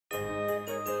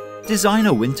Design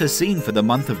a winter scene for the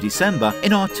month of December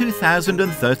in our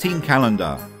 2013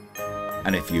 calendar.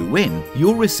 And if you win,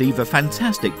 you'll receive a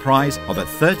fantastic prize of a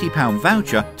 £30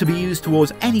 voucher to be used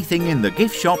towards anything in the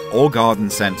gift shop or garden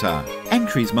centre.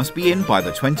 Entries must be in by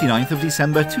the 29th of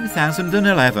December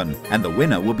 2011 and the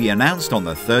winner will be announced on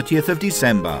the 30th of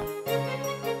December.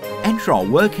 Enter our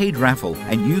Workade raffle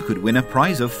and you could win a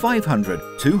prize of £500,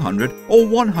 £200 or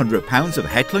 £100 of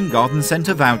Hetland Garden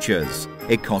Centre vouchers.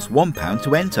 It costs £1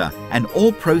 to enter and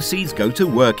all proceeds go to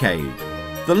Workade.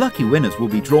 The lucky winners will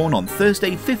be drawn on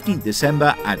Thursday 15th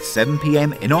December at 7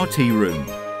 p.m. in our tea room.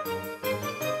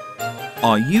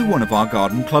 Are you one of our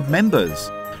Garden Club members?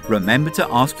 Remember to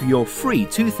ask for your free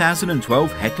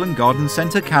 2012 Hetland Garden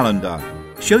Centre calendar.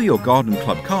 Show your Garden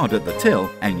Club card at the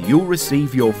till and you'll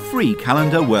receive your free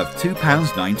calendar worth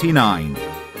 £2.99.